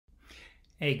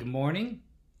Hey, good morning.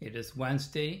 It is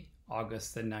Wednesday,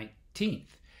 August the 19th.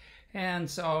 And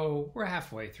so we're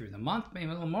halfway through the month, maybe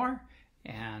a little more.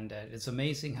 And it's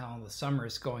amazing how the summer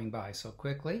is going by so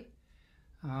quickly.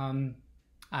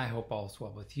 I hope all's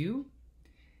well with you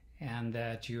and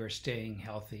that you are staying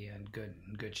healthy and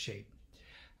in good shape.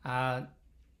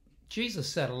 Jesus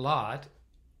said a lot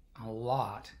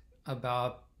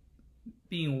about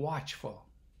being watchful.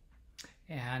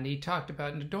 And he talked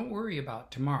about, don't worry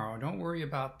about tomorrow. Don't worry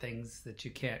about things that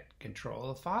you can't control.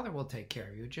 The Father will take care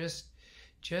of you. Just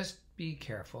be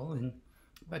careful,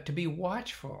 but to be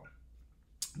watchful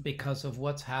because of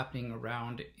what's happening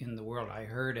around in the world. I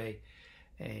heard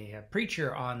a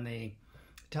preacher on the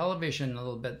television a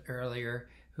little bit earlier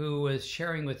who was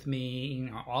sharing with me,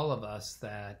 all of us,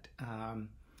 that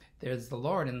there's the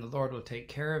Lord, and the Lord will take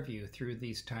care of you through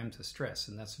these times of stress.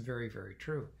 And that's very, very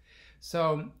true.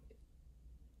 So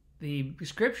the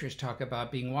scriptures talk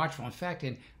about being watchful. In fact,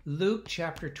 in Luke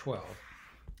chapter 12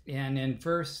 and in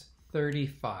verse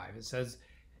 35, it says,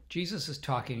 Jesus is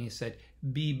talking, he said,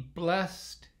 be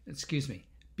dressed,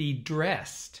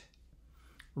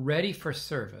 ready for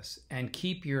service, and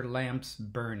keep your lamps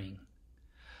burning,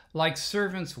 like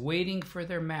servants waiting for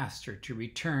their master to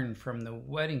return from the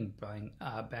wedding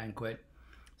banquet,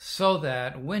 so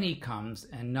that when he comes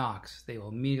and knocks, they will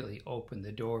immediately open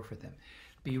the door for them.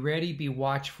 Be ready, be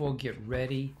watchful, get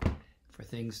ready for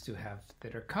things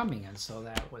that are coming. And so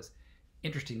that was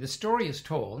interesting. The story is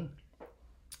told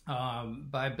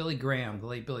by Billy Graham, the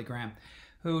late Billy Graham,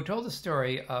 who told the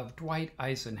story of Dwight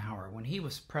Eisenhower. When he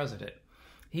was president,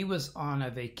 he was on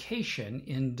a vacation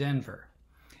in Denver.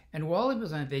 And while he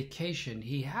was on vacation,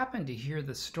 he happened to hear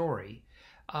the story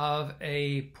of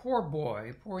a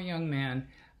poor young man,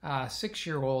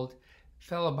 6-year-old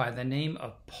fellow by the name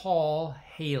of Paul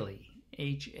Haley.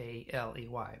 Haley,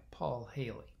 Paul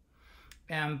Haley.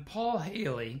 And Paul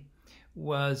Haley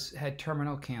had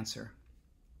terminal cancer.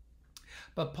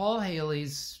 But Paul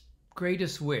Haley's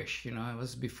greatest wish, it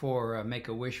was before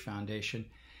Make-A-Wish Foundation,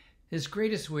 his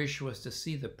greatest wish was to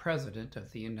see the President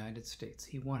of the United States.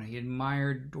 He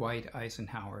admired Dwight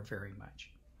Eisenhower very much.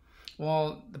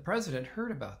 Well, the President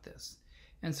heard about this.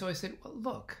 And so I said, well,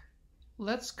 look,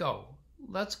 let's go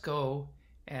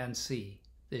and see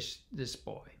this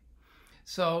boy.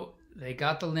 So they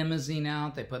got the limousine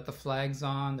out, they put the flags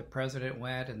on, the President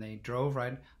went, and they drove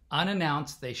right,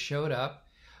 unannounced. They showed up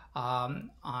on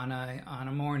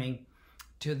a morning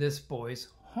to this boy's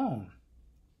home.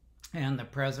 And the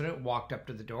President walked up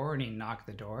to the door and he knocked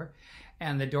the door,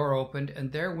 and the door opened,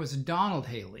 and there was Donald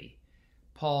Haley,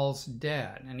 Paul's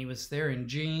dad. And he was there in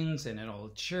jeans and an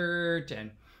old shirt,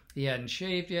 and he hadn't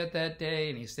shaved yet that day,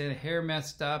 and he said, hair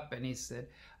messed up, and he said,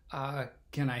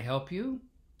 can I help you?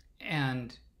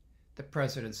 And the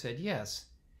President said, yes.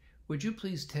 Would you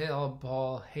please tell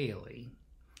Paul Haley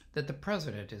that the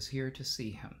President is here to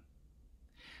see him?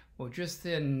 Well, just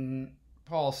then,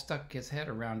 Paul stuck his head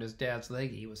around his dad's leg.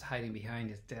 He was hiding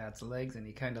behind his dad's legs, and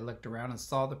he kind of looked around and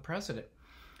saw the President.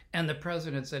 And the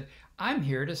President said, I'm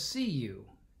here to see you.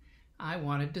 I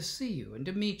wanted to see you and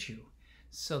to meet you.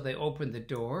 So they opened the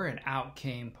door, and out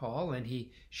came Paul, and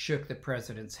he shook the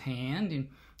President's hand, and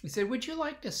he said, would you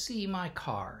like to see my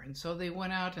car? And so they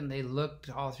went out and they looked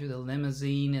all through the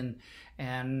limousine,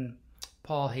 and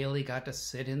Paul Haley got to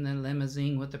sit in the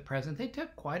limousine with the President. They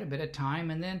took quite a bit of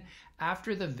time, and then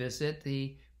after the visit,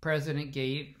 the President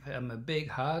gave him a big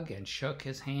hug and shook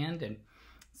his hand and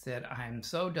said, I'm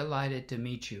so delighted to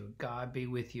meet you. God be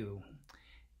with you,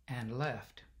 and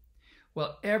left.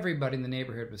 Well, everybody in the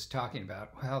neighborhood was talking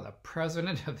about, the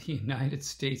President of the United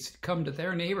States had come to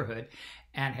their neighborhood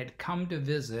and had come to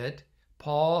visit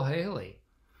Paul Haley.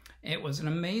 It was an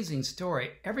amazing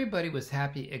story. Everybody was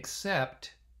happy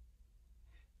except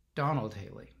Donald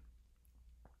Haley.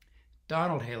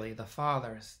 Donald Haley, the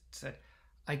father, said,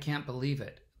 I can't believe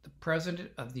it. The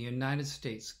President of the United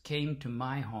States came to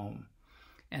my home,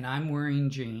 and I'm wearing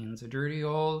jeans, a dirty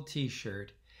old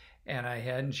t-shirt, and I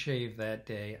hadn't shaved that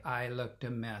day. I looked a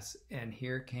mess, and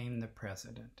here came the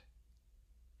President.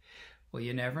 Well,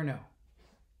 you never know.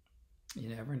 You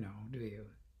never know, do you?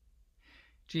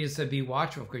 Jesus said, be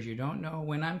watchful, because you don't know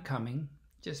when I'm coming.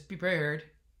 Just be prepared.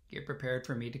 Get prepared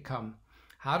for me to come.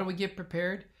 How do we get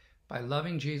prepared? By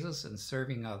loving Jesus and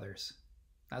serving others.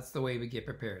 That's the way we get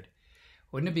prepared.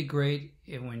 Wouldn't it be great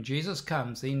if when Jesus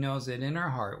comes, he knows that in our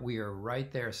heart, we are right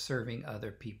there serving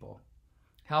other people,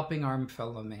 helping our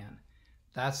fellow man.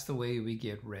 That's the way we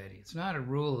get ready. It's not a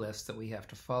rule list that we have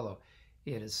to follow.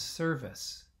 It is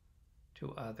service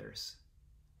to others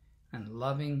and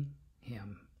loving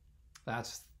him.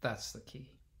 That's the key.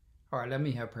 All right, let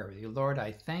me have prayer with you. Lord,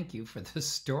 I thank you for this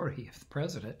story of the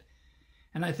President.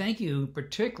 And I thank you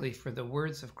particularly for the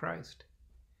words of Christ.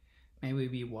 May we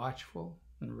be watchful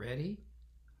and ready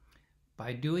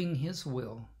by doing his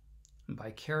will and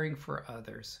by caring for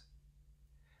others.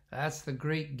 That's the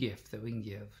great gift that we can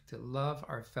give, to love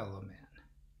our fellow man.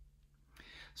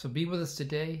 So be with us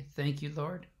today. Thank you,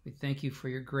 Lord. We thank you for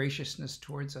your graciousness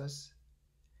towards us.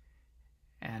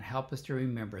 And help us to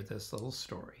remember this little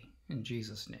story. In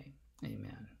Jesus' name,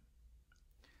 amen.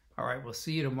 All right, we'll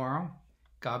see you tomorrow.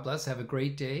 God bless. Have a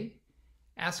great day.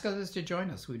 Ask others to join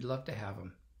us. We'd love to have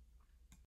them.